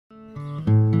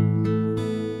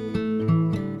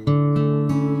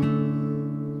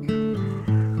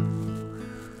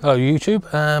Hello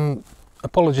YouTube,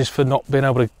 apologies for not being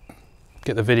able to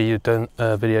get the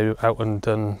video out and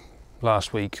done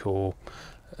last week or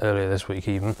earlier this week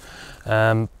even,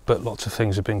 but lots of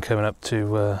things have been coming up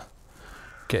to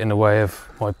get in the way of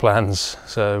my plans,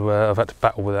 so I've had to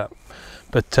battle with that.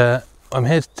 But I'm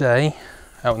here today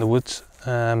out in the woods,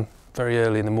 very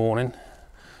early in the morning.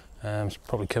 It's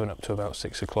probably coming up to about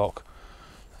 6 o'clock,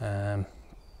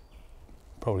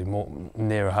 probably more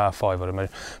nearer 5:30 I'd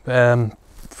imagine. But,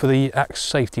 for the axe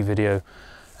safety video,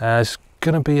 it's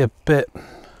going to be a bit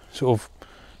sort of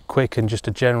quick and just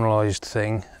a generalised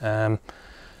thing,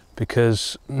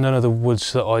 because none of the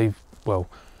woods that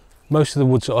most of the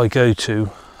woods that I go to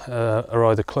are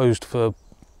either closed for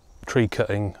tree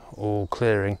cutting or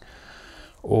clearing,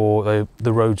 or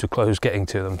the roads are closed getting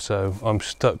to them, so I'm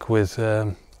stuck with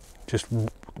just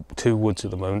 2 woods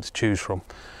at the moment to choose from.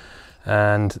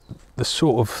 And the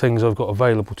sort of things I've got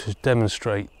available to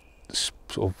demonstrate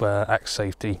sort of axe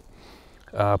safety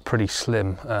are pretty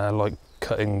slim, like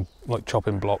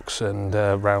chopping blocks and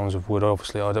rounds of wood.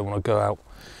 Obviously I don't want to go out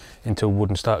into wood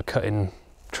and start cutting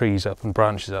trees up and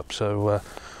branches up, so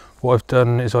what I've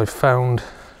done is I've found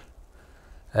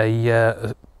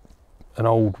an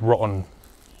old rotten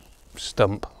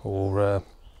stump, or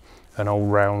an old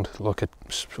round, like a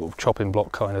sort of chopping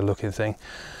block kind of looking thing,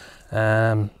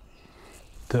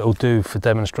 that'll do for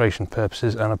demonstration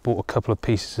purposes. And I bought a couple of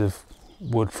pieces of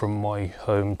wood from my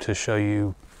home to show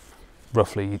you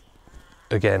roughly,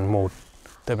 again, more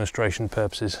demonstration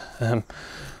purposes.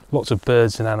 Lots of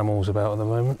birds and animals about at the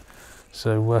moment,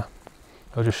 so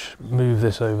I'll just move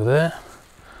this over there,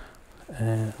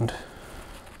 and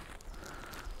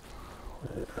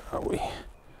where are we?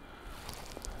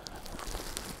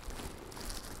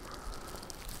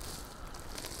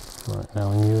 Right,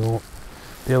 now you'll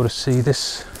be able to see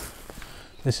this.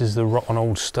 This is the rotten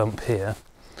old stump here.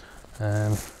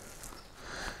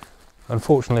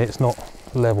 Unfortunately, it's not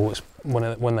level. It's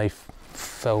when they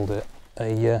felled it,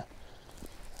 they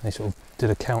sort of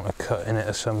did a counter cut in it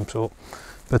of some sort.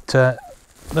 But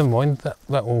never mind.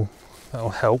 That'll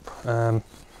help,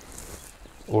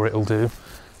 or it'll do.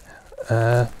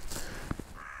 Right,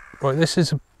 this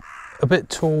is a bit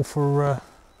tall for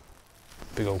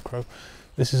big old crow.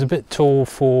 This is a bit tall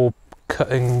for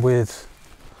cutting with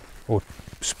or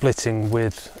splitting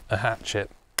with a hatchet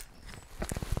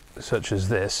such as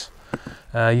this.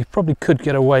 You probably could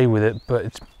get away with it, but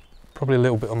it's probably a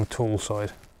little bit on the tall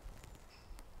side.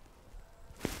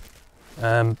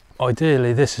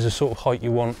 Ideally this is the sort of height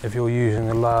you want if you're using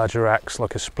a larger axe,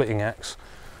 like a splitting axe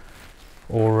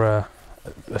or a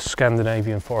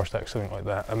Scandinavian forest axe, something like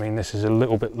that. I mean, this is a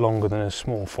little bit longer than a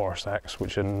small forest axe,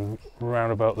 which are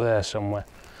round about there somewhere,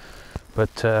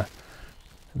 but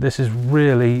this is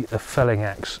really a felling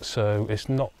axe, so it's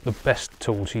not the best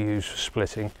tool to use for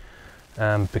splitting,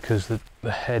 because the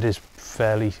head is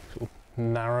fairly sort of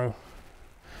narrow,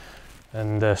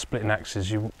 and splitting axes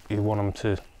you want them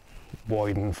to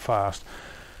widen fast.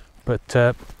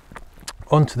 But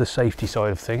onto the safety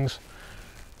side of things.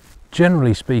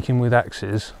 Generally speaking, with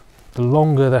axes, the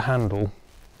longer the handle,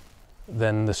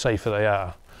 then the safer they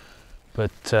are.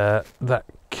 But that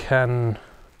can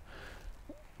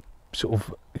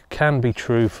be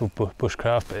true for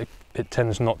bushcraft, but it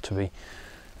tends not to be.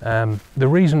 The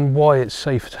reason why it's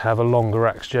safer to have a longer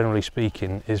axe, generally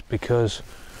speaking, is because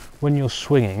when you're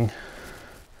swinging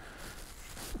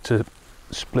to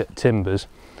split timbers,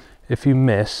 if you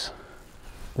miss,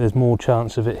 there's more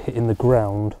chance of it hitting the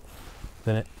ground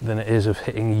than it is of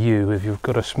hitting you. If you've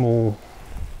got a small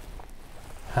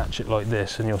hatchet like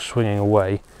this and you're swinging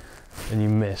away and you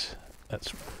miss,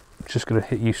 that's just going to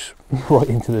hit you right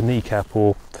into the kneecap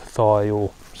or the thigh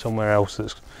or somewhere else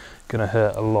that's going to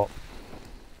hurt a lot.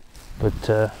 But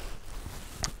a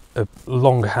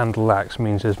longer handle axe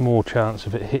means there's more chance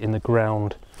of it hitting the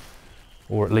ground,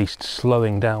 or at least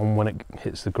slowing down when it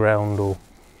hits the ground or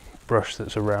brush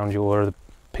that's around you, or the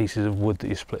pieces of wood that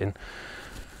you're splitting,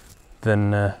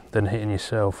 than hitting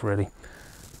yourself, really.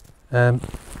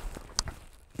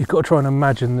 You've got to try and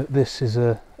imagine that this is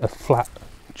a flat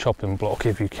chopping block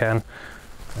if you can.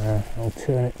 I'll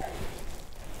turn it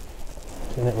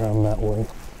around that way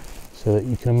so that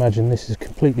you can imagine this is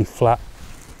completely flat,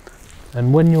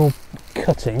 and when you're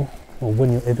cutting, or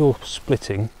if you're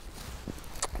splitting,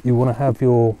 you want to have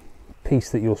your piece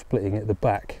that you're splitting at the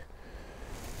back.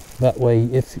 That way,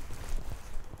 if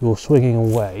you're swinging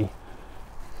away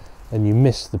and you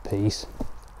miss the piece,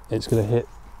 it's going to hit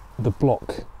the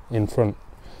block in front,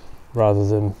 rather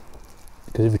than,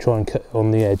 because if you try and cut on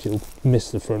the edge, it'll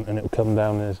miss the front and it'll come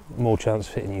down, and there's more chance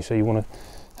of hitting you. So you want to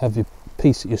have your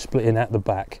piece that you're splitting at the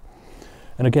back.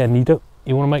 And again,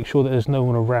 you want to make sure that there's no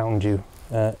one around you,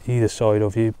 either side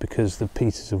of you, because the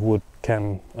pieces of wood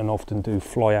can and often do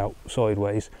fly out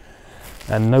sideways,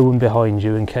 and no one behind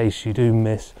you in case you do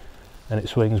miss and it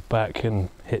swings back and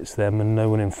hits them, and no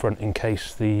one in front in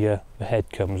case the head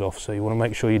comes off. So you want to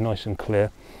make sure you're nice and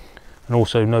clear, and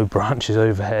also no branches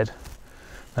overhead.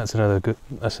 That's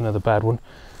another bad one.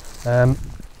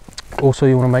 Also,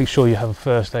 you want to make sure you have a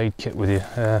first aid kit with you,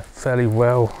 fairly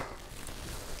well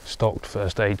stocked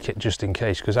first aid kit, just in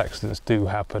case, because accidents do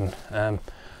happen.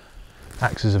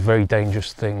 Axes are very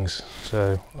dangerous things,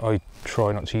 so I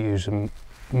try not to use them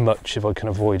much if I can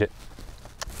avoid it.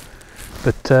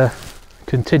 But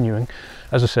continuing,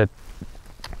 as I said,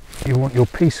 you want your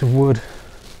piece of wood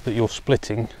that you're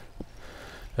splitting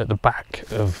at the back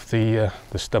of the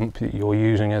stump that you're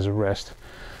using as a rest,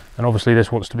 and obviously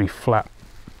this wants to be flat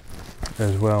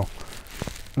as well.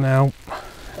 Now,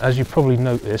 as you probably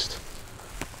noticed,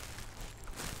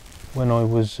 when I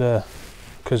was,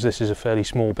 because this is a fairly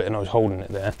small bit and I was holding it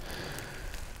there,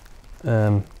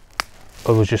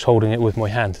 I was just holding it with my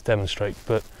hand to demonstrate.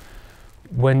 But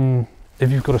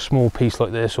if you've got a small piece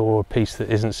like this, or a piece that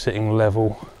isn't sitting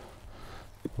level,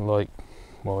 like,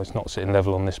 well, it's not sitting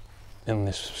level on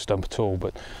this stump at all,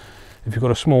 but if you've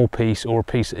got a small piece or a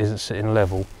piece that isn't sitting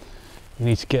level, you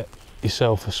need to get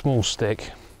yourself a small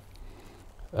stick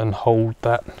and hold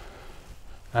that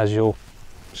as you're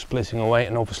splitting away.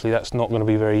 And obviously that's not going to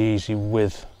be very easy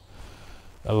with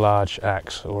a large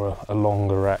axe or a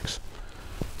longer axe,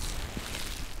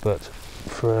 but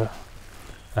for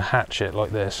a hatchet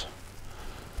like this,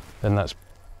 then that's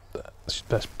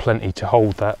plenty to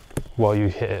hold that while you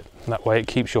hit it. That way it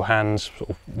keeps your hands sort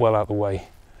of well out of the way,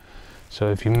 so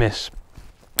if you miss,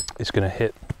 it's going to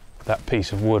hit that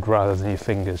piece of wood rather than your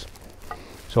fingers.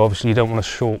 So obviously you don't want a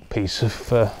short piece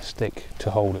of stick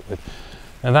to hold it with.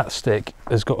 And that stick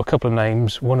has got a couple of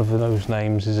names. One of those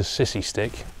names is a sissy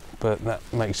stick, but that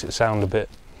makes it sound a bit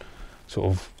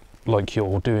sort of like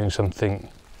you're doing something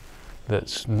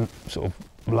that's sort of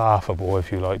laughable,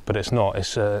 if you like, but it's not.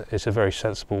 It's a very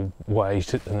sensible way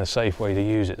and a safe way to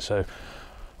use it. So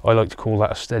I like to call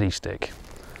that a steady stick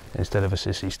instead of a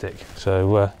sissy stick.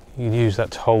 So you can use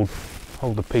that to hold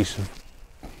the piece of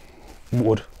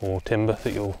wood or timber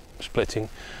that you're splitting,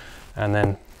 and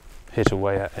then hit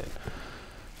away at it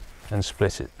and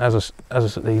split it. As I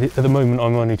said, at the moment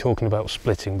I'm only talking about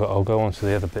splitting, but I'll go on to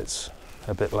the other bits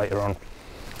a bit later on.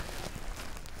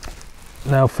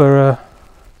 Now, for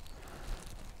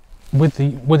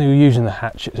whether you're using the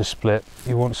hatchet to split,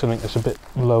 you want something that's a bit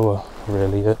lower,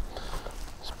 really.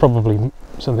 It's probably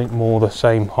something more the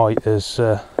same height as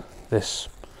this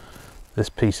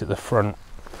piece at the front,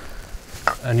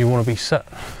 and you want to be set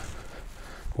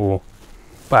or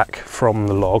back from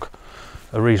the log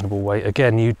a reasonable way.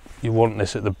 Again, you want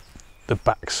this at the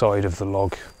back side of the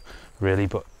log, really,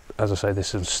 but as I say,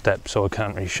 this is a step, so I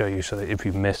can't really show you, so that if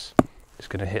you miss, it's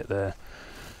going to hit there.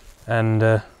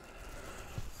 And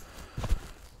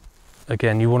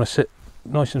again, you want to sit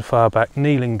nice and far back,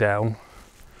 kneeling down,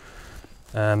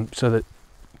 so that,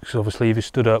 because obviously if you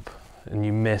stood up and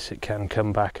you miss, it can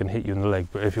come back and hit you in the leg.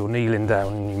 But if you're kneeling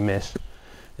down and you miss,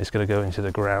 it's going to go into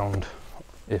the ground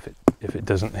if it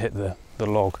doesn't hit the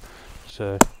log.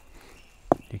 So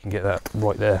you can get that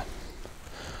right there,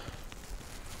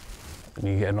 and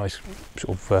you get a nice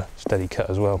sort of steady cut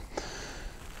as well.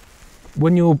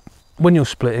 When you're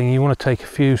splitting, you want to take a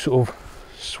few sort of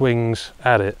swings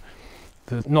at it,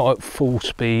 not at full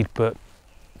speed, but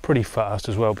pretty fast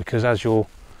as well, because as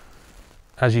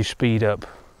you speed up,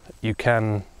 your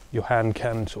hand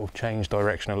can sort of change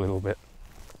direction a little bit.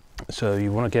 So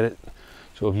you want to get it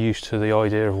sort of used to the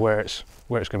idea of where it's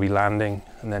going to be landing,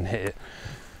 and then hit it.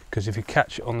 Because if you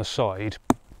catch it on the side,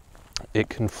 it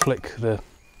can flick the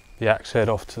axe head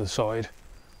off to the side,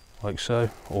 like so,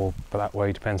 or that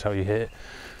way, depends how you hit it.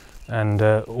 And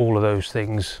all of those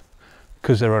things,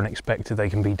 because they're unexpected, they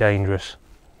can be dangerous,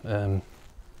 and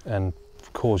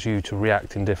cause you to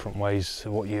react in different ways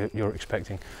to what you're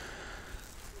expecting.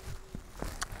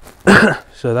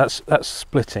 So that's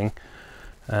splitting.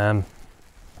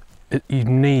 You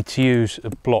need to use a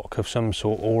block of some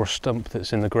sort, or a stump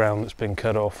that's in the ground that's been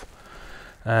cut off.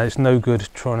 It's no good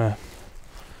trying to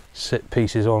sit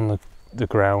pieces on the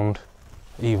ground,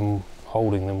 even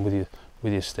holding them with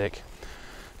your stick.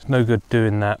 It's no good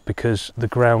doing that, because the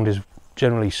ground is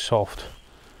generally soft,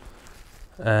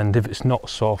 and if it's not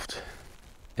soft,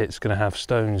 it's going to have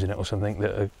stones in it or something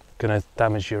that are going to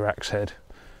damage your axe head,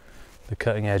 the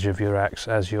cutting edge of your axe,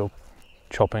 as you're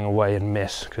chopping away and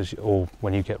miss, or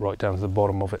when you get right down to the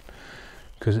bottom of it,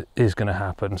 because it is going to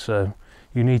happen. So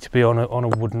you need to be on a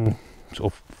wooden,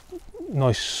 sort of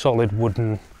nice solid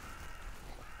wooden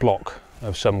block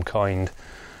of some kind,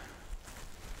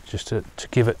 just to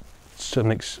give it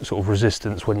something sort of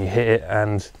resistance when you hit it,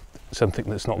 and something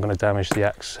that's not going to damage the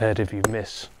axe head if you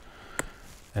miss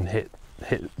and hit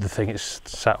the thing it's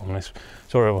sat on. This,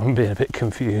 sorry, I'm being a bit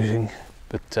confusing,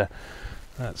 but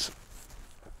that's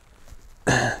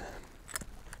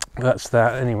that's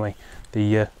that anyway.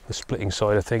 The splitting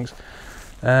side of things.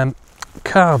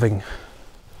 Carving,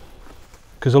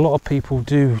 because a lot of people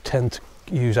do tend to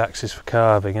use axes for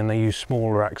carving, and they use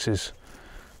smaller axes,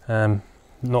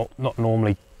 not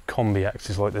normally combi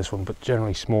axes like this one, but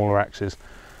generally smaller axes.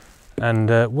 And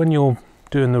when you're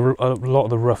doing a lot of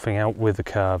the roughing out with the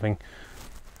carving,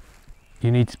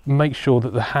 you need to make sure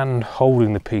that the hand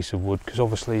holding the piece of wood, because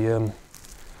obviously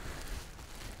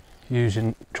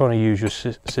trying to use your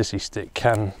sissy stick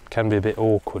can be a bit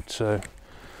awkward. So,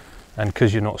 and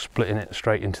because you're not splitting it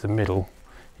straight into the middle,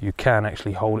 you can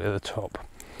actually hold it at the top,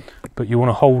 but you want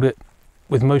to hold it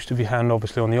with most of your hand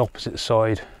obviously on the opposite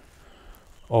side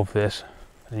of this,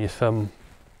 and your thumb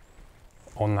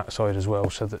on that side as well,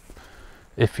 so that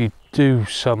if you do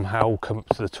somehow come up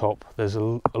to the top, there's a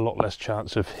lot less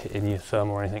chance of hitting your thumb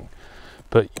or anything.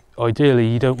 But ideally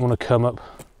you don't want to come up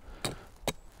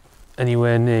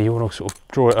anywhere near, you want to sort of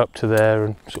draw it up to there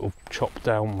and sort of chop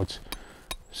downwards,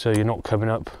 so you're not coming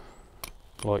up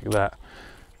like that.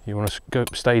 You want to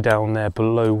stay down there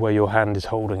below where your hand is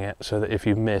holding it, so that if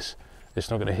you miss,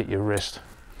 it's not going to hit your wrist,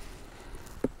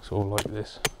 sort of like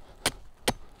this.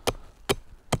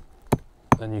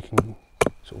 Then you can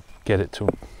sort of get it to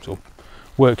sort of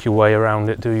work your way around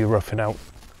it, do your roughing out,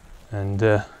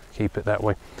 and keep it that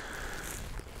way.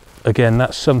 Again,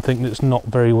 that's something that's not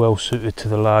very well suited to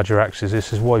the larger axes.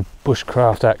 This is why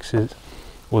bushcraft axes,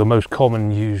 or the most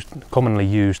commonly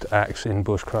used axe in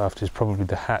bushcraft, is probably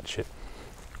the hatchet.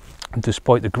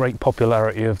 Despite the great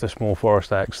popularity of the small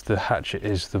forest axe, the hatchet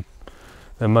is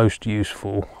the most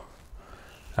useful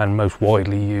and most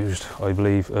widely used, I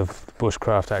believe, of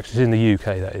bushcraft axes in the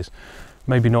UK, that is.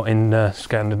 Maybe not in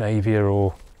Scandinavia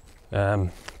or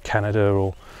Canada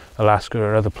or Alaska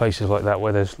or other places like that,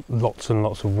 where there's lots and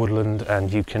lots of woodland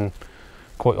and you can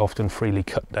quite often freely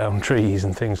cut down trees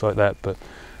and things like that. But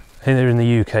here in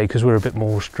the UK, because we're a bit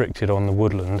more restricted on the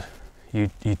woodland, you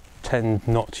tend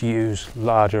not to use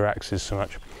larger axes so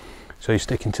much, so you're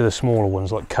sticking to the smaller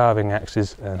ones like carving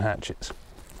axes and hatchets.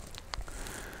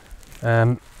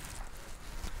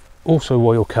 Also,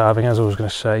 while you're carving, as I was going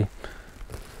to say,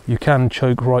 you can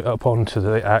choke right up onto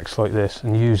the axe like this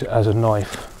and use it as a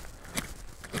knife,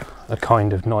 a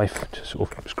kind of knife to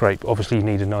sort of scrape. Obviously you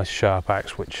need a nice sharp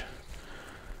axe, which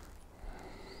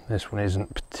this one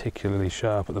isn't particularly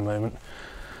sharp at the moment,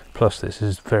 plus this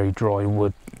is very dry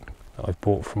wood that I've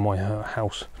bought from my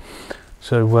house.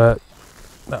 So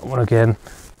that one again,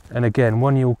 and again,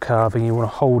 when you're carving, you want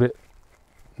to hold it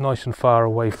nice and far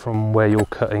away from where you're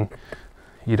cutting.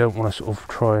 You don't want to sort of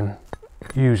try and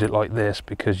use it like this,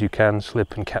 because you can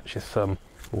slip and catch your thumb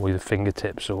or your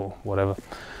fingertips or whatever.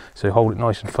 So hold it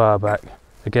nice and far back,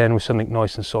 again with something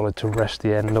nice and solid to rest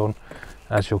the end on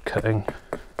as you're cutting,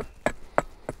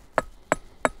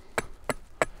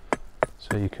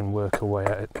 so you can work away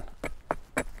at it.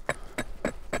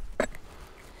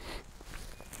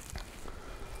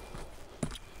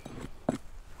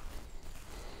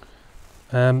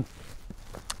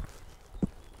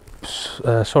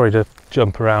 Sorry to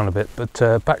jump around a bit,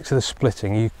 but back to the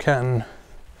splitting.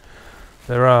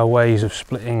 There are ways of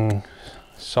splitting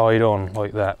side on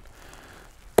like that,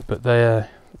 but they're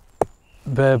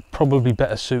probably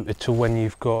better suited to when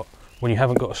you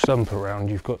haven't got a stump around,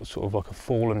 you've got sort of like a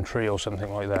fallen tree or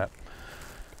something like that,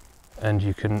 and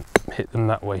you can hit them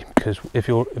that way. Because if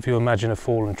you imagine a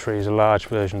fallen tree as a large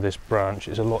version of this branch,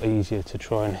 it's a lot easier to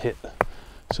try and hit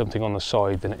something on the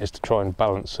side than it is to try and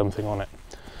balance something on it.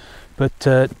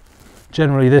 But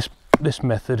generally this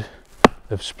method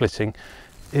of splitting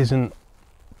isn't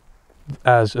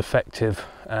as effective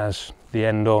as the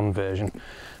end-on version,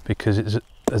 because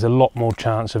there's a lot more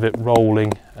chance of it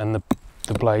rolling and the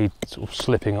blade sort of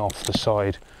slipping off the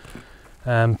side.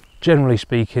 Generally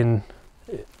speaking,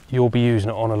 you'll be using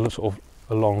it on a sort of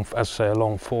a long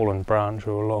fallen branch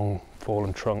or a long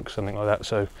fallen trunk, something like that.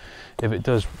 So if it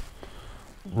does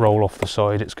roll off the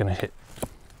side, it's going to hit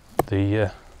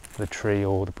the tree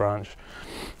or the branch.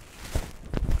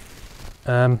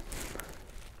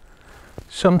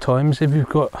 Sometimes if you've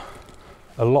got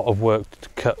a lot of work to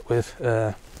cut with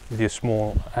your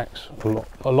small axe,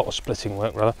 a lot of splitting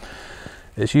work rather,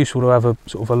 it's useful to have a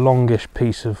sort of a longish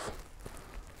piece of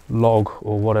log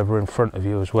or whatever in front of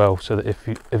you as well, so that if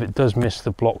it does miss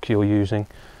the block you're using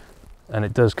and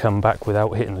it does come back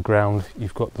without hitting the ground,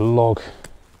 you've got the log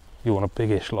you want a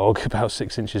biggish log, about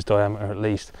 6 inches diameter at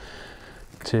least,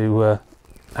 to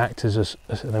act as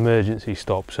an emergency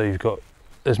stop, so you've got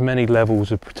as many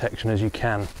levels of protection as you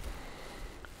can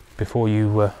before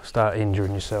you start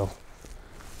injuring yourself.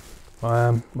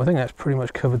 I think that's pretty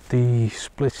much covered the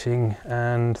splitting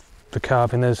and the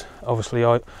carving. There's obviously,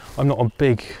 I'm not a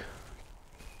big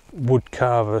wood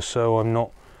carver, so I'm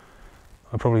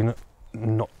probably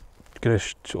not going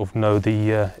to sort of know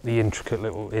the intricate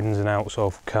little ins and outs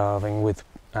of carving with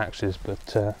axes,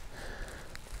 but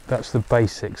that's the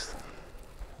basics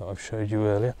that I've showed you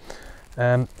earlier.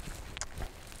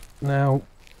 Now,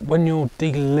 when you're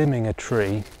delimbing a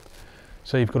tree,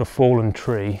 so you've got a fallen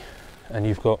tree and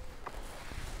you've got,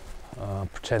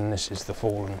 pretend this is the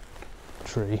fallen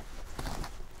tree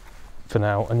for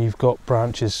now, and you've got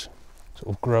branches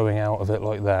sort of growing out of it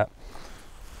like that.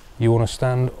 You want to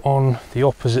stand on the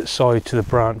opposite side to the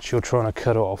branch you're trying to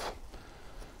cut off.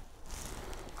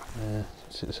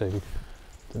 So I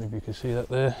don't know if you can see that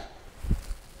there.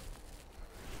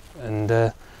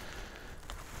 And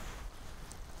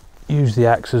use the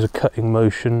axe as a cutting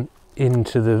motion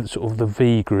into the sort of the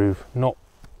V groove, not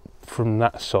from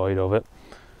that side of it,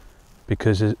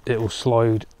 because it will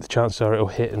slide, the chances are it will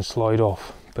hit and slide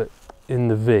off, but in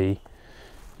the V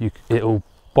it'll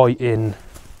bite in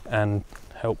and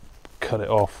help cut it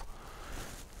off.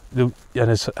 And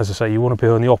as I say, you want to be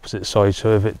on the opposite side,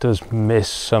 so if it does miss,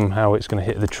 somehow it's going to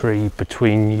hit the tree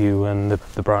between you and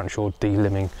the branch you're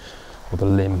delimbing, or the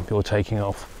limb you're taking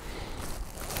off.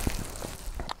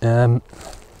 I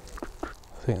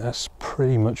think that's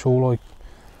pretty much all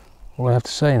I have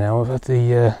to say now. I've had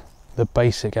the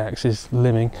basic axes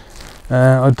limbing.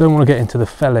 I don't want to get into the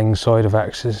felling side of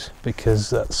axes, because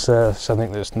that's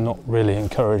something that's not really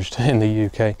encouraged in the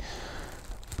UK.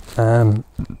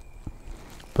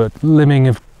 But limbing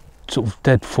of sort of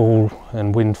deadfall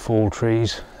and windfall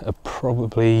trees are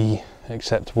probably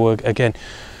acceptable. Again,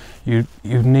 you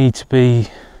need to be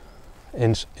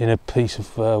in a piece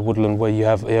of woodland where you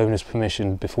have the owner's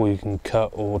permission before you can cut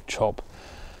or chop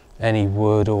any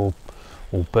wood or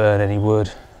burn any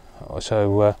wood.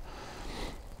 So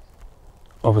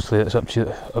obviously it's up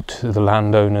to the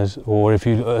landowners, or if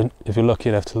you're lucky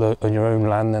enough to own your own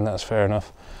land, then that's fair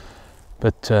enough.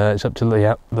 But it's up to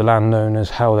the landowners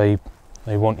how they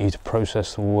want you to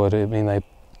process the wood. I mean, the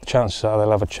chances are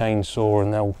they'll have a chainsaw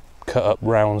and they'll cut up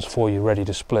rounds for you ready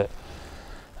to split.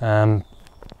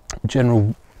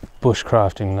 General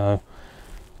bushcrafting though,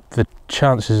 the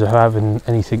chances of having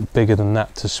anything bigger than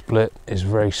that to split is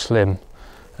very slim.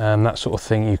 That sort of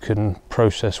thing you can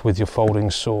process with your folding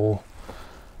saw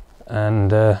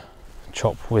and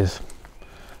chop with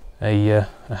a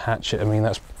hatchet. I mean,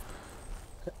 that's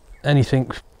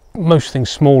most things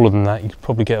smaller than that you could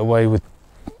probably get away with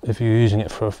if you're using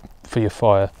it for your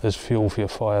fire, as fuel for your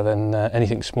fire. Then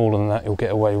anything smaller than that you'll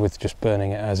get away with just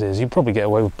burning it as is. You'd probably get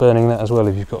away with burning that as well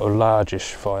if you've got a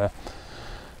largish fire,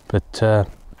 but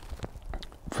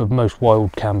for most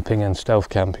wild camping and stealth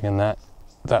camping and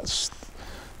that's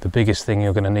the biggest thing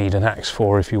you're going to need an axe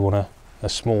for, if you want a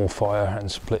small fire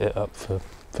and split it up for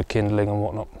kindling and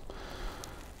whatnot.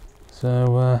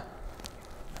 So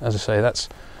as I say, that's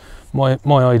my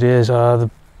ideas are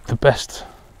the best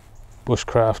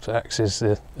bushcraft axe is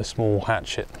a small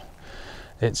hatchet.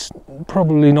 It's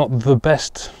probably not the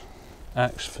best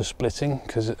axe for splitting,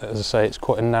 because as I say, it's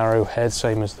quite a narrow head,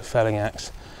 same as the felling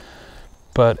axe,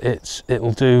 but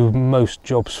it'll do most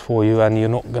jobs for you, and you're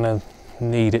not going to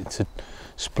need it to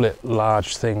split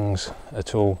large things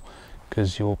at all,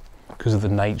 because of the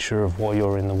nature of why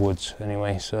you're in the woods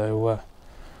anyway. So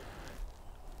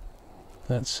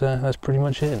that's pretty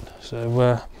much it.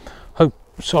 So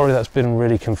sorry that's been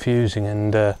really confusing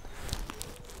and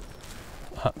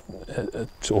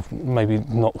sort of maybe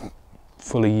not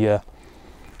fully I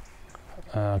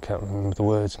can't remember the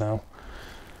words now,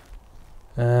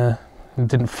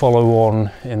 didn't follow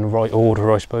on in the right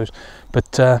order, I suppose,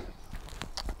 but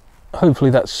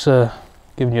hopefully that's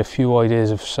given you a few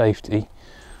ideas of safety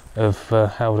of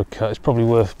how to cut. It's probably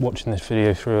worth watching this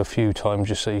video through a few times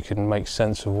just so you can make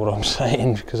sense of what I'm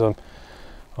saying, because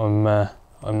I'm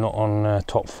not on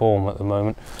top form at the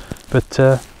moment. But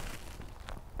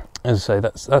as I say,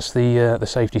 that's the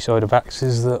safety side of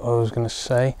axes that I was going to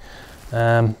say,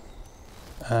 and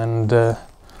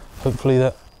hopefully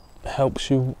that helps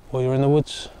you while you're in the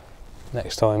woods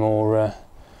next time, or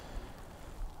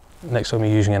next time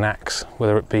you're using an axe,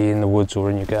 whether it be in the woods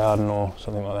or in your garden or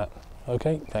something like that.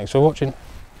 Okay, thanks for watching.